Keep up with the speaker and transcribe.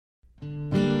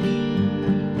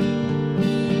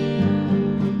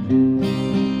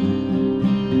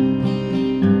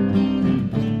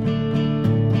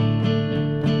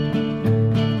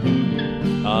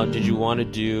want to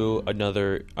do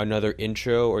another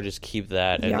intro or just keep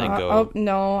that and then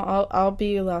go? I'll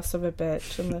be less of a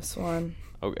bitch in this one.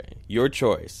 Okay, your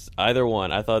choice. Either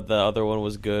one. I thought the other one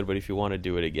was good, but if you want to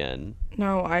do it again.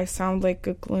 No, I sound like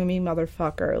a gloomy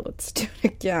motherfucker. Let's do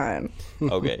it again.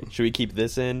 Okay, should we keep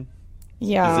this in?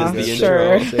 Yeah, is this the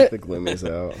sure. intro? Take the gloomies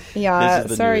out. Yeah, this is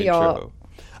the sorry, new y'all. intro.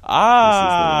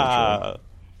 Ah!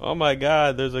 Oh my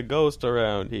god, there's a ghost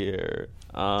around here.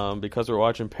 Because we're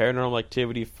watching Paranormal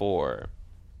Activity 4.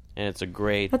 And it's a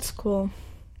great... That's cool.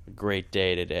 Great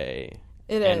day today.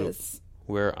 It is.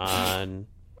 We're on...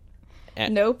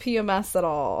 No PMS at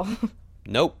all.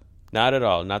 Nope. Not at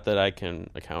all. Not that I can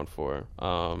account for.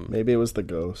 Maybe it was the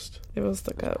ghost. It was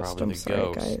the ghost. Probably I'm the sorry,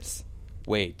 ghost. guys.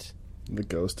 Wait. The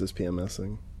ghost is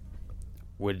PMSing.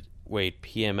 Wait,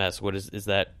 PMS. What is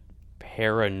that?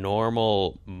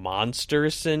 Paranormal monster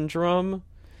syndrome?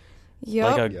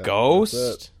 Yep. Like a ghost?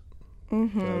 That's it.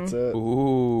 Mm-hmm. That's it.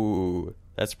 Ooh.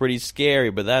 That's pretty scary,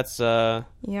 but that's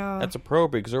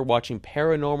appropriate because we're watching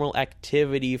Paranormal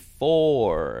Activity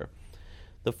 4.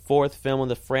 The fourth film in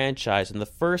the franchise, and the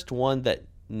first one that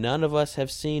none of us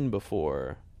have seen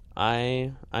before.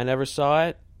 I never saw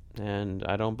it, and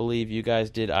I don't believe you guys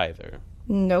did either.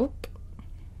 Nope.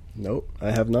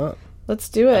 I have not. Let's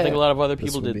do it. I think a lot of other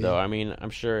people did, though. I mean, I'm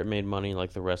sure it made money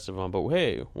like the rest of them, but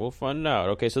hey, we'll find out.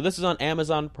 Okay, so this is on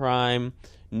Amazon Prime.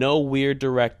 No weird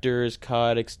director's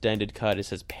cut, extended cut. It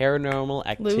says Paranormal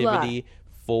Activity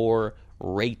 4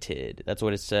 rated. That's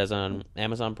what it says on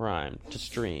Amazon Prime to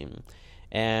stream.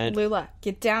 And Lula,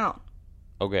 get down.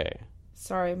 Okay.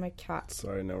 Sorry, my cat.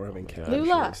 Sorry, now we're having cat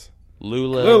Lula. issues.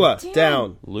 Lula,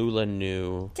 down. Lula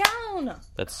knew Down.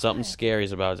 that something scary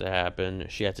is about to happen.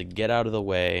 She had to get out of the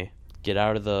way, get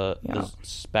out of the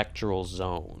spectral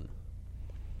zone.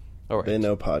 All right. They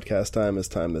know podcast time is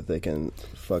time that they can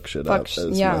fuck shit up as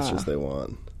much as they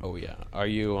want. Oh yeah. Are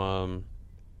you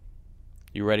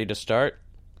you ready to start?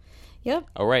 Yep.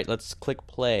 All right, let's click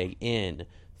play in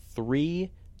 3,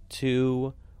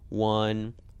 2,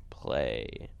 1,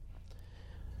 play.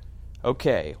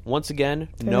 Okay, once again,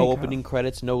 no opening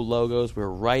credits, no logos. We're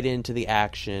right into the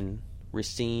action. We're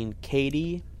seeing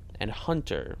Katie and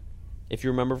Hunter. If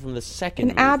you remember from the second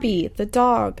movie. Abby, the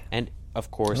dog. And, of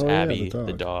course, Abby,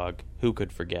 the dog. Who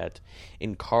could forget?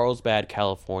 In Carlsbad,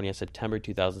 California, September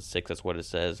 2006, that's what it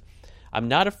says. I'm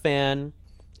not a fan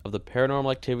of the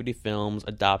Paranormal Activity films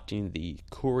adopting the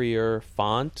Courier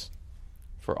font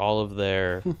for all of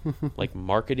their like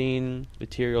marketing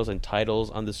materials and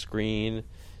titles on the screen.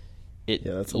 It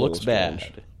looks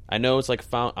bad. I know it's like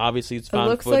obviously it's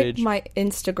found footage. It looks like my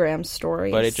Instagram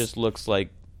stories. But it just looks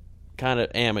like kind of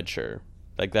amateur.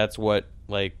 Like that's what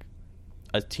like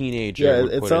a teenager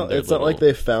would put in their it's not like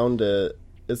they found it.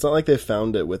 It's not like they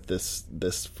found it with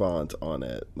this font on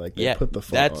it. Like they put the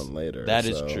font on later. That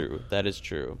is true. That is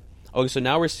true. Okay, so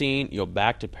now we're seeing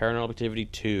back to Paranormal Activity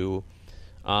 2.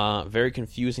 Very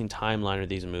confusing timeline of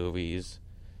these movies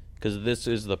because this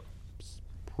is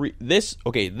this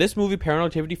movie Paranormal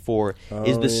Activity 4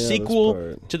 is the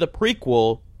sequel to the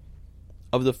prequel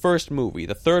of the first movie.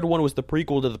 The third one was the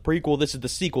prequel to the prequel. This is the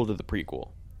sequel to the prequel.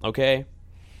 Okay,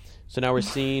 so now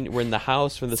we're in the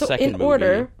house from the second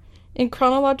movie. In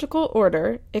chronological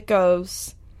order, it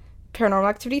goes Paranormal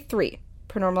Activity 3,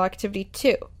 Paranormal Activity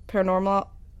 2, Paranormal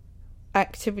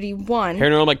Activity 1.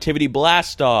 Paranormal Activity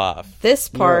Blast Off. This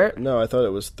part. No, I thought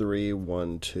it was 3,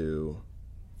 1, 2.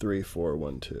 3, 4,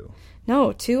 1, 2.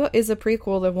 No, 2 is a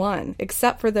prequel to 1,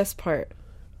 except for this part.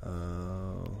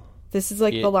 Oh. This is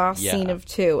like the last scene of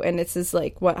 2, and this is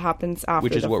like what happens after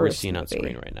which is the what first we're seeing movie. on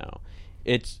screen right now.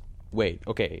 It's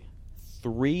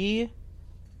 3.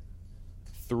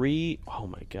 Oh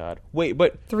my god! Wait,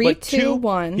 but 3, but 2,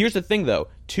 1. Here's the thing, though.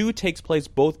 2 takes place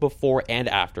both before and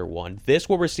after 1. This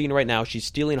what we're seeing right now. She's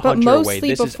stealing Hunter away.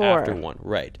 This is after 1,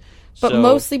 right? But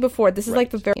mostly before. This is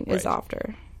like the very is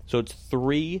after. So it's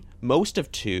 3, most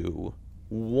of 2,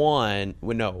 1.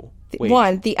 Well, no, wait.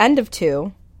 1, the end of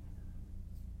 2.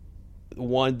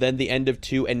 1, then the end of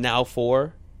 2, and now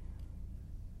 4.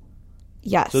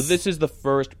 Yes. So this is the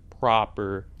first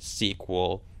proper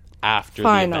sequel after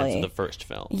the events of the first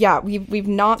film. Yeah, we've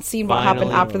not seen what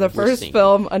happened after the first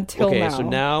film until now. Okay, so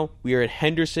now we are at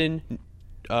Henderson,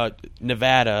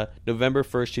 Nevada, November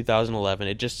 1st, 2011.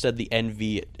 It just said the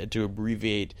NV to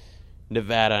abbreviate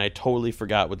Nevada, and I totally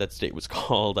forgot what that state was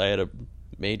called. I had a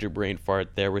major brain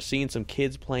fart there. We're seeing some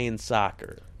kids playing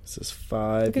soccer. This is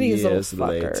 5 years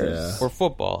later. Or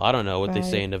football. I don't know what they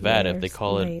say in Nevada if they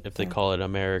call it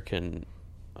American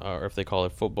or if they call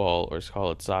it football or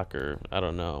call it soccer. I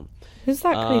don't know. Who's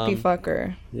that creepy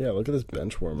fucker? Yeah, look at this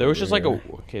bench warmer. There was just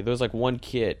there was like one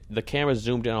kid. The camera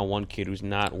zoomed in on one kid who's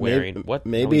not wearing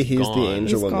Maybe he's the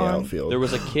angel in the outfield. There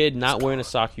was a kid not wearing a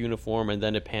soccer uniform, and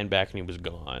then it panned back and he was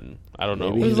gone. I don't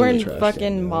know. He was wearing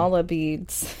fucking mala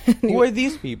beads. Who are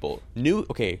these people?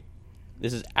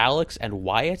 This is Alex and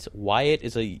Wyatt. Wyatt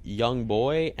is a young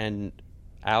boy, and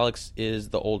Alex is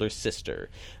the older sister.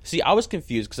 See, I was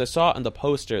confused because I saw on the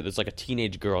poster there's like a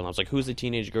teenage girl, and I was like, who's the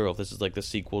teenage girl if this is like the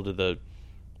sequel to the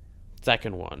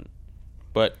second one?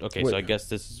 But, okay, so I guess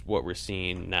this is what we're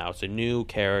seeing now. It's a new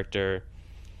character.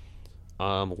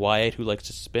 Wyatt, who likes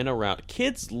to spin around.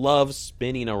 Kids love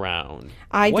spinning around.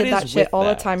 I did that shit all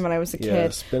the time when I was a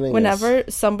kid. Whenever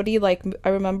somebody, like, I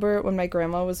remember when my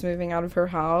grandma was moving out of her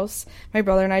house, my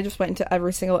brother and I just went into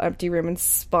every single empty room and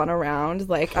spun around,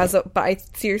 like, but I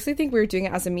seriously think we were doing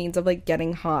it as a means of, like,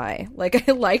 getting high. Like,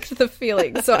 I liked the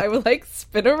feeling, so I would, like,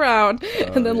 spin around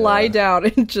and then lie down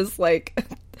and just, like,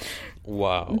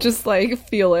 wow. Just, like,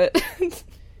 feel it.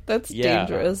 That's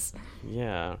dangerous.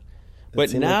 Yeah.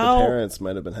 But now like the parents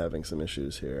might have been having some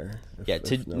issues here.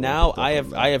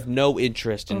 I have no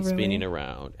interest in spinning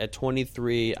around. At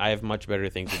 23, I have much better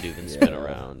things to do than spin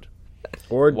around.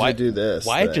 Or do this.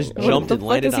 Wyatt just jumped and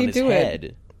landed on his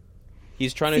head.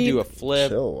 He's trying to do a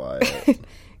flip. Chill, Wyatt.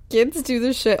 Kids do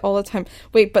this shit all the time.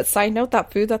 Wait, but side note,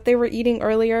 that food that they were eating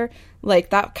earlier, like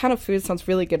that kind of food sounds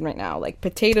really good right now. Like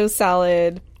potato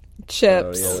salad,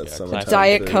 chips,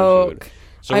 Diet Coke.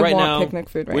 So right now,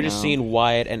 we're just seeing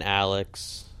Wyatt and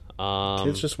Alex.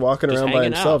 Kid's just walking around by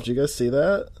himself. Do you guys see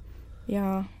that?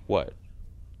 Yeah. What?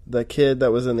 That kid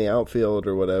that was in the outfield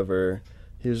or whatever,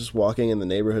 he was just walking in the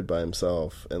neighborhood by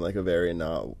himself in like a very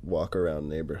not walk around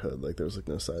neighborhood. Like there was like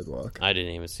no sidewalk. I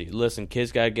didn't even see. Listen,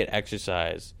 kids gotta get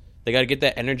exercise. They gotta get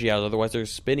that energy out, otherwise they're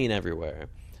spinning everywhere.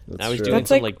 Now he's doing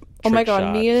some like oh my god,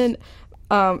 shots. Me and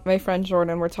my friend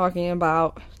Jordan were talking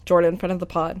about Jordan, friend of the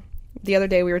pod. The other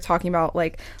day we were talking about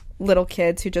like little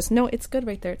kids who just no, it's good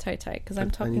right there, tight, because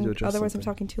I'm talking. Otherwise, I'm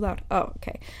talking too loud. Oh,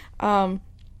 okay.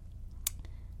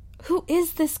 Who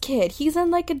is this kid? He's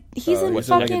in like he's in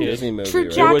fucking movie, True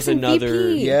right? Jackson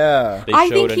VP. Yeah, I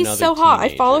think he's so hot.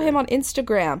 I follow him on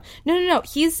Instagram. No.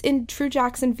 He's in True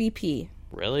Jackson VP.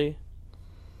 Really?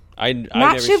 Matt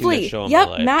never Shively. Seen that show in Yep,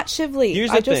 my life. Matt Shively.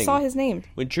 I just saw his name.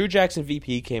 When True Jackson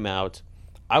VP came out,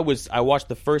 I watched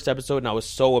the first episode and I was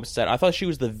so upset. I thought she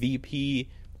was the VP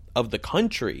of the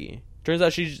country. Turns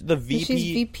out she's the VP. She's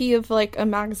VP of like a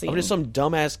magazine. Of just some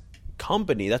dumbass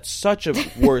company. That's such a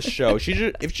worse show. If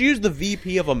she was the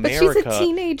VP of America, but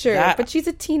she's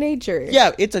a teenager.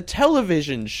 Yeah, it's a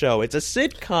television show. It's a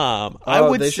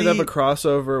sitcom. They should have a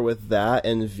crossover with that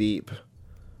and Veep.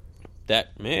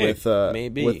 With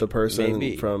the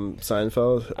person from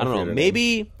Seinfeld. I don't know.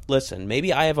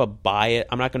 Maybe I have a bias.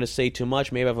 I'm not going to say too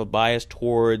much. Maybe I have a bias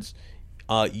towards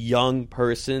young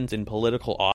persons in political office.